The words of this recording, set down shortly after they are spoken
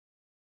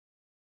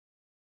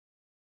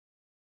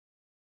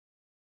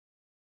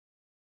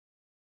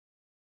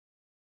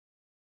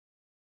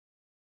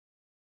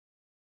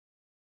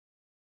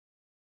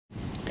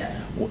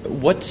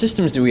What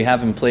systems do we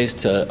have in place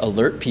to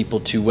alert people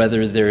to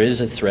whether there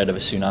is a threat of a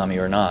tsunami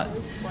or not?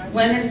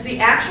 When it's the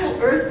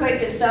actual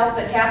earthquake itself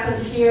that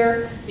happens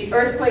here, the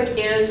earthquake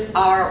is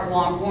our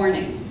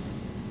warning.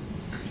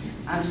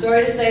 I'm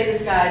sorry to say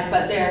this, guys,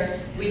 but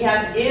we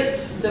have,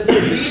 if the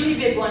really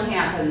big one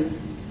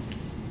happens,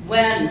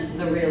 when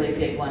the really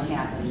big one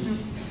happens,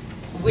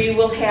 we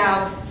will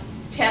have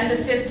 10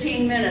 to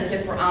 15 minutes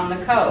if we're on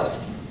the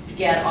coast to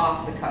get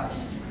off the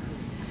coast.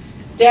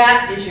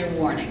 That is your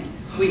warning.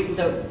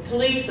 The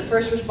police, the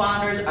first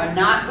responders are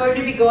not going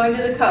to be going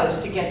to the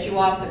coast to get you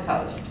off the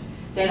coast.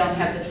 They don't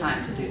have the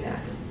time to do that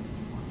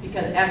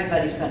because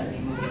everybody's going to be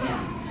moving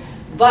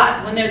in.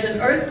 But when there's an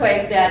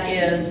earthquake that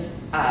is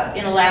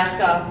in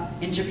Alaska,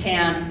 in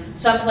Japan,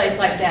 someplace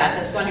like that,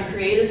 that's going to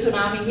create a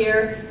tsunami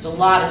here, there's a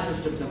lot of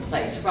systems in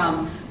place,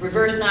 from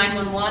reverse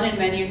 911 in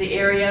many of the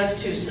areas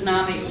to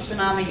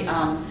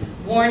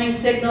tsunami warning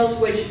signals,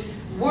 which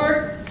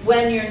work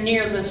when you're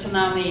near the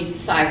tsunami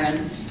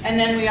siren. And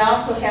then we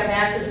also have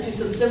access to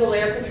some civil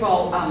air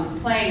patrol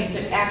planes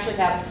that actually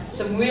have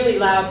some really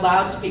loud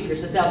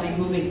loudspeakers that they'll be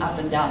moving up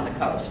and down the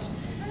coast.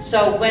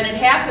 So when it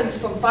happens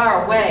from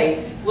far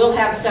away, we'll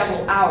have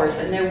several hours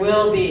and there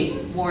will be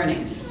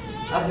warnings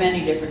of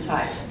many different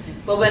types.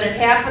 But when it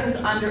happens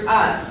under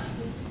us,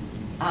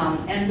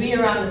 and we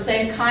are on the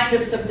same kind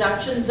of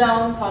subduction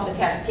zone called the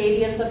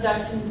Cascadia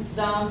subduction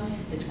zone,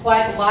 it's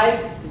quite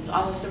like, it's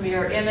almost a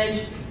mirror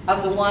image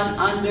of the one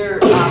under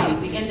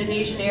the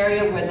Indonesian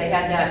area where they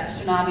had that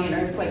tsunami and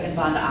earthquake in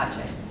Banda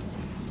Aceh.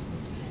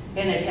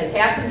 And it has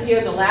happened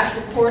here. The last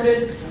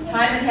recorded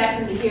time it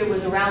happened here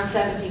was around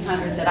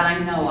 1700 that I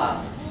know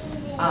of.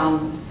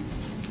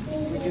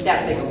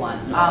 That big a one.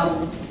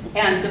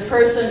 And the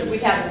person, we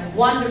have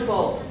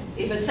wonderful,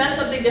 if it says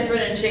something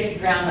different in Shaky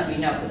Ground, let me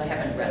know, because I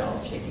haven't read all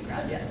of Shaky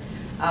Ground yet.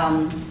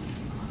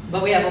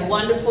 But we have a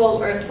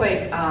wonderful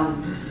earthquake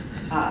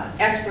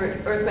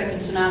expert, earthquake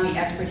and tsunami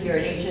expert here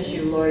at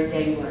HSU, Lori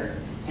Dangler,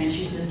 and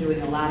she's been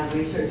doing a lot of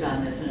research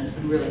on this, and it's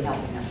been really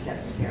helping us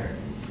get prepared.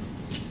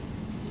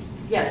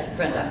 Yes,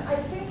 Brenda. I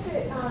think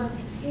that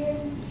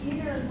in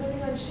either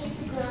Living on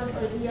Shaky Ground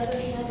or the other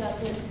handout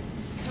that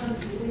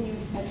comes when you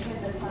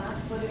attend the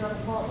class, Living on the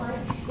Fault Line,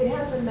 it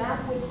has a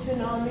map with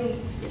tsunami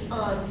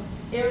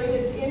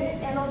areas in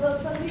it, and although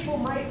some people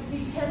might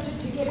be tempted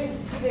to get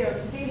into their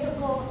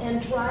vehicle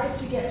and drive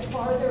to get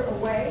farther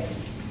away,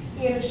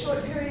 in a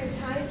short period of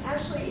time,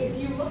 actually,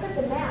 if you look at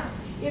the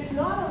maps, it's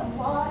not a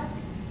lot,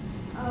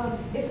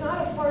 it's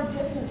not a far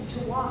distance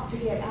to walk to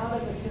get out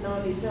of the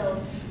tsunami zone,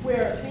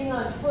 where being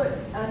on foot,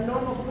 a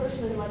normal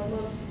person, like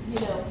most,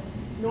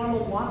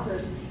 normal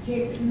walkers,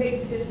 can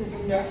make the distance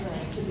in no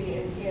time to be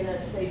in a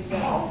safe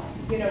zone,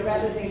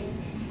 rather than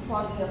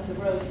clogging up the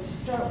roads. To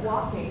start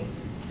walking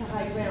to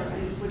high ground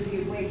would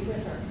be way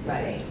quicker,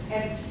 right,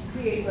 and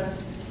create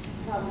less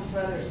problems for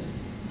others.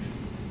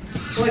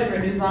 Boy, for a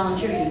new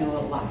volunteer, you know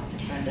a lot,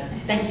 Brenda.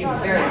 Thank you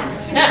very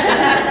much.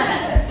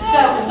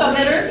 So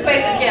that earthquake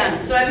again,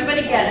 so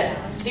everybody get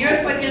it. The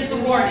earthquake is the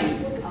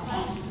warning,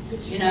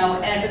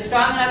 and if it's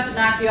strong enough to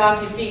knock you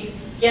off your feet,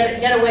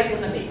 get away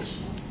from the beach.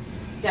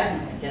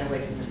 Definitely get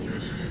away from the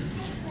beach.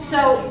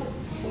 So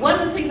one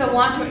of the things I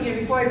want to,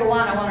 before I go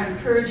on, I want to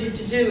encourage you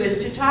to do is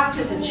to talk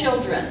to the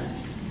children.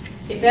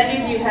 If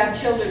any of you have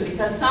children,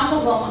 because some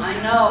of them I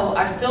know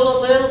are still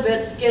a little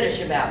bit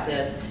skittish about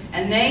this,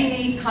 and they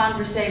need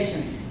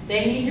conversation.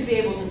 They need to be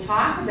able to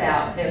talk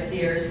about their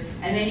fears,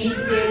 and they need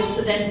to be able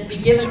to then be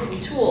given some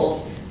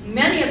tools.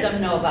 Many of them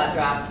know about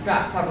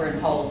drop, cover,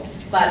 and hold,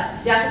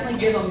 but definitely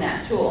give them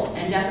that tool,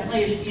 and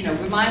definitely,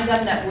 remind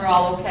them that we're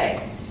all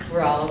okay.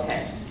 We're all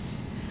okay.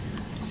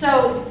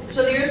 So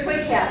the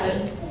earthquake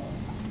happened,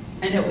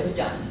 and it was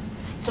done.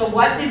 So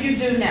what did you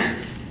do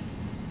next?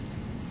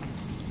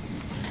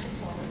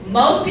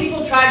 Most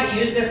people tried to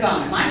use their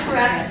phone. Am I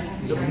correct?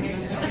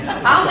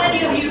 How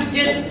many of you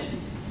didn't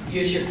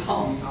use your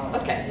phone?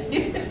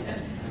 Okay.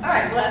 All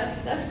right, well,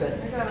 that's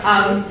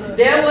good.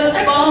 There was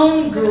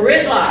phone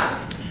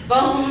gridlock.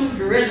 Phone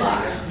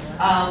gridlock.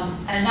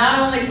 And not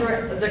only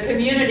for the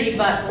community,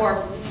 but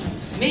for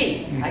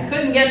me. I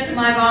couldn't get to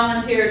my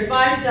volunteers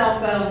by cell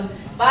phone,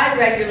 by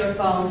regular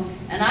phone,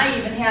 and I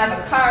even have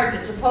a card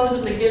that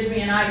supposedly gives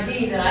me an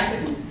ID that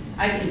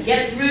I can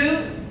get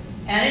through,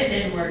 and it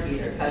didn't work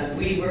either, because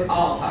we were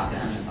all talking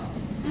on the phone.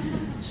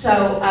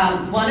 So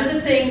one of the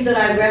things that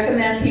I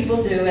recommend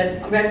people do,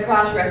 and Red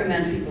Cross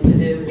recommends people to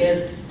do,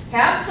 is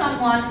have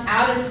someone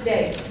out of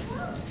state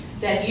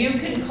that you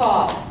can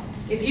call.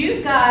 If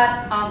you've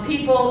got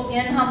people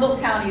in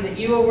Humboldt County that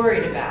you are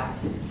worried about,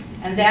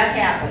 and that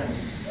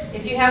happens,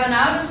 if you have an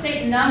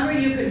out-of-state number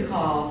you can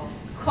call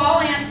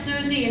Aunt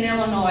Susie in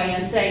Illinois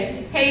and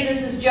say, hey,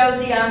 this is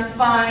Josie, I'm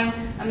fine,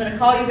 I'm going to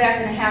call you back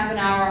in a half an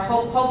hour.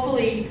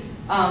 Hopefully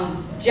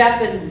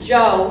Jeff and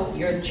Joe,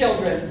 your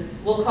children,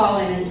 will call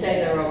in and say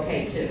they're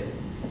okay too.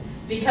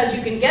 Because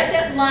you can get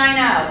that line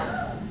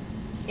out,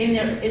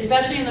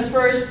 especially in the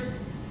first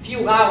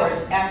few hours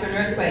after an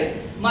earthquake,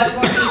 much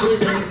more easily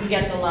than you can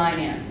get the line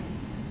in.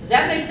 Does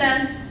that make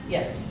sense?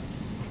 Yes.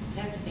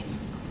 Texting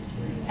is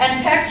very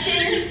And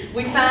texting,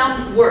 we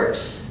found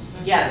works.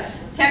 Yes,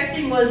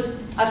 texting was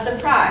a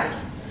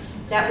surprise.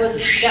 That was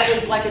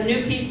like a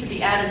new piece to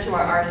be added to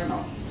our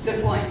arsenal.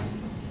 Good point.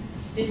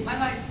 My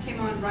lights came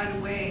on right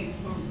away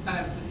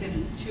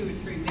within 2 or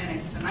 3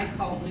 minutes, and I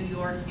called New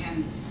York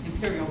and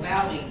Imperial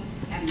Valley,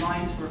 and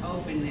lines were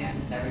open then.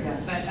 There we go.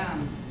 But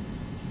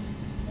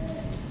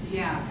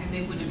yeah, and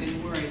they would have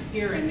been worried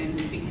here, and then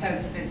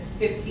because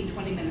 15,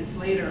 20 minutes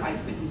later, I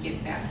couldn't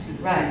get back to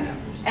the same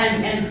numbers.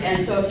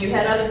 And so if you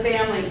had other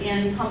family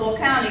in Humboldt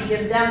County,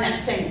 give them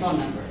that same phone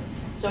number.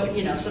 So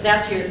so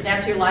that's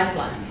your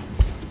lifeline.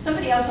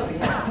 Somebody else over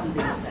here has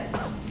something to say.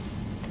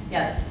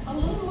 Yes. A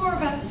little more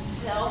about the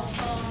cell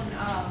phone,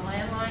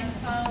 landline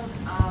phone.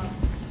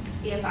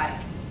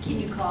 Can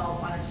you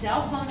call on a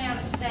cell phone out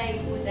of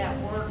state? Would that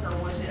work, or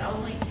was it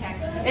only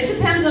texting? It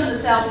depends on the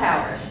cell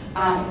towers,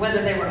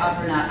 whether they were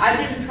up or not. I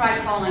didn't try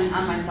calling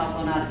on my cell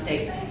phone out of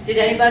state. Did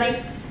anybody?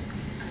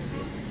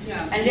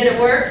 Yeah. And did it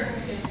work?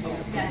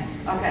 Yes.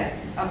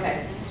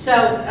 Okay. So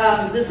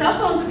the cell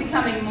phones are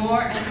becoming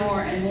more and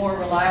more and more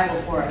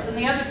reliable for us. And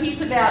the other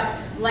piece about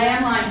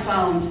landline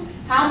phones,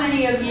 how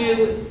many of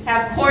you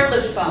have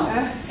cordless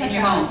phones in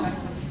your homes?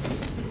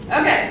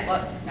 Okay,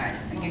 well, all right.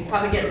 You're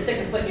probably getting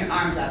sick of putting your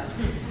arms up.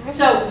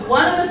 So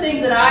one of the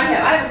things that I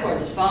have a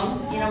cordless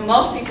phone,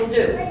 most people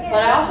do,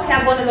 but I also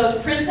have one of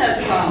those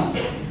princess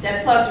phones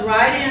that plugs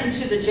right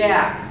into the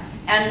jack.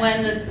 And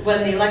when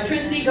the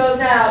electricity goes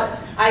out,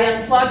 I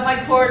unplug my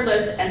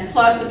cordless and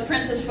plug the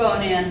princess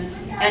phone in,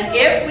 and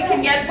if we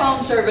can get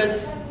phone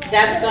service,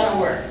 that's going to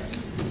work.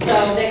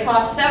 So they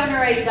cost $7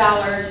 or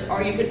 $8,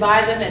 or you could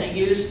buy them in a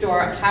used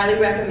store. Highly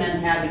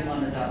recommend having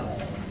one of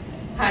those.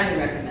 Highly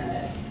recommend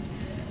it.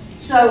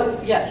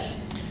 So, yes.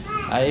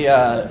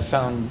 I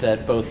found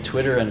that both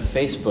Twitter and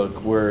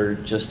Facebook were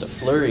just a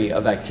flurry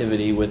of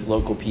activity with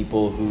local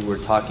people who were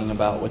talking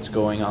about what's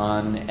going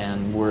on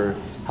and were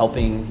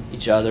helping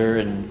each other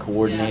and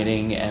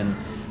coordinating, and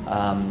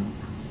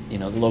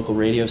the local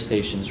radio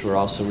stations were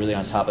also really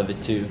on top of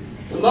it too.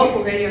 The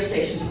local radio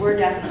stations were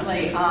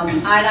definitely, and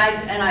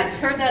I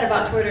heard that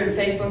about Twitter and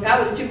Facebook. I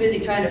was too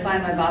busy trying to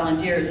find my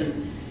volunteers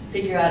and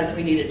figure out if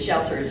we needed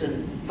shelters.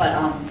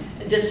 But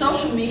the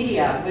social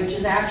media, which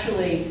is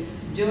actually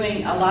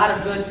doing a lot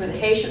of good for the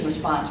Haitian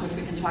response, which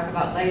we can talk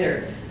about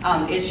later,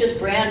 it's just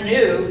brand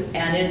new,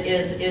 and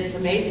it's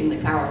amazingly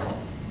powerful.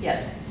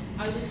 Yes?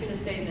 I was just going to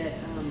say that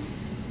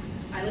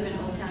I live in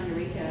Old Town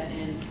Eureka,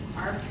 and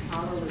our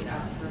power was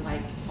out for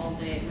like all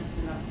day. It must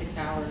have been about 6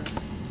 hours.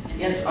 And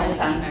Yes, then Old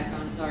Town. came back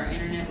on, so our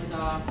internet was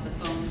off, the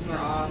phones were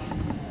off.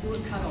 We were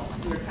cut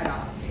off.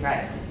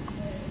 Basically.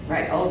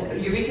 Right. Old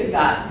Eureka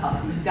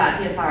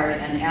got hit hard,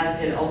 and as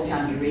did Old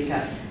Town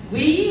Eureka.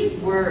 We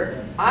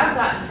were, I've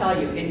got to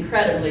tell you,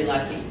 incredibly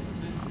lucky.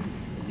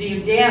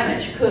 The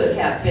damage could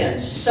have been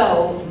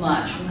so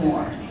much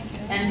more.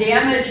 And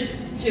damage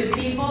to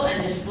people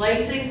and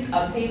displacing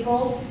of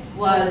people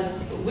was,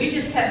 we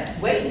just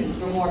kept waiting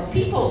for more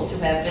people to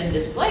have been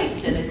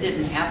displaced, and it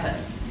didn't happen.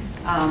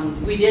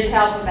 We did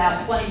help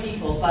about 20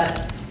 people,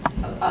 but,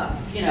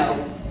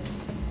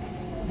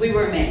 we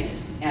were amazed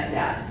at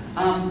that.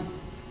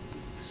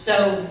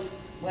 So,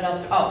 what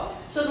else? Oh,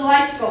 so the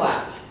lights go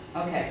out.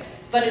 Okay.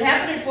 But it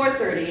happened at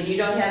 4:30 and you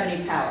don't have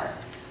any power.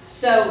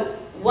 So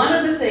one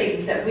of the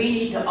things that we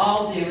need to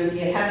all do, if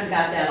you haven't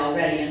got that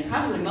already, and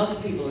probably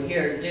most people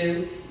here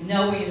do,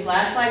 know where your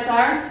flashlights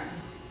are.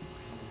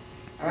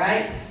 All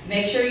right?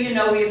 Make sure you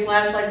know where your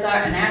flashlights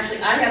are. And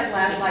actually, I have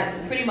flashlights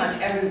in pretty much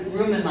every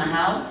room in my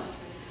house.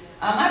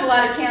 I have a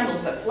lot of candles,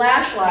 but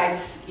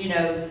flashlights,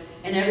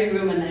 in every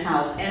room in the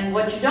house. And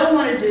what you don't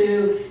want to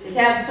do is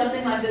have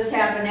something like this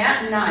happen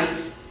at night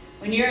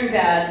when you're in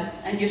bed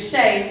and you're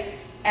safe,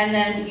 and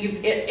then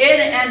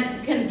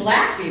and can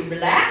black be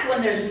black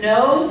when there's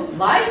no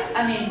light?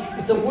 I mean,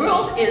 the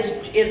world is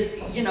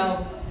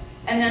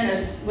and then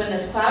when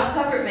there's cloud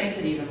cover, it makes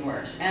it even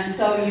worse. And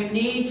so you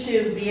need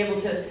to be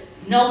able to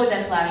know where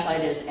that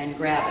flashlight is and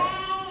grab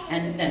it,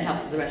 and then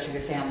help the rest of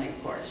your family,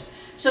 of course.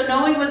 So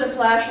knowing where the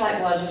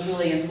flashlight was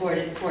really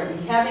important.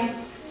 Having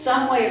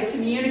some way of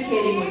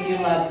communicating with your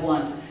loved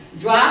ones.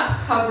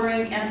 Drop,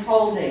 covering, and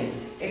holding.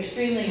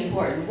 Extremely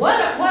important. What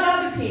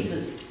other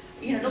pieces?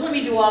 Don't let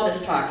me do all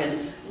this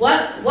talking.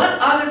 What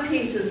other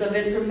pieces of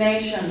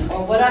information,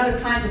 or what other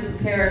kinds of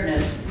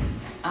preparedness,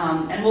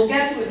 and we'll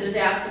get to a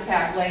disaster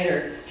pack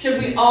later,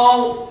 should we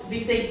all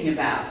be thinking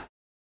about?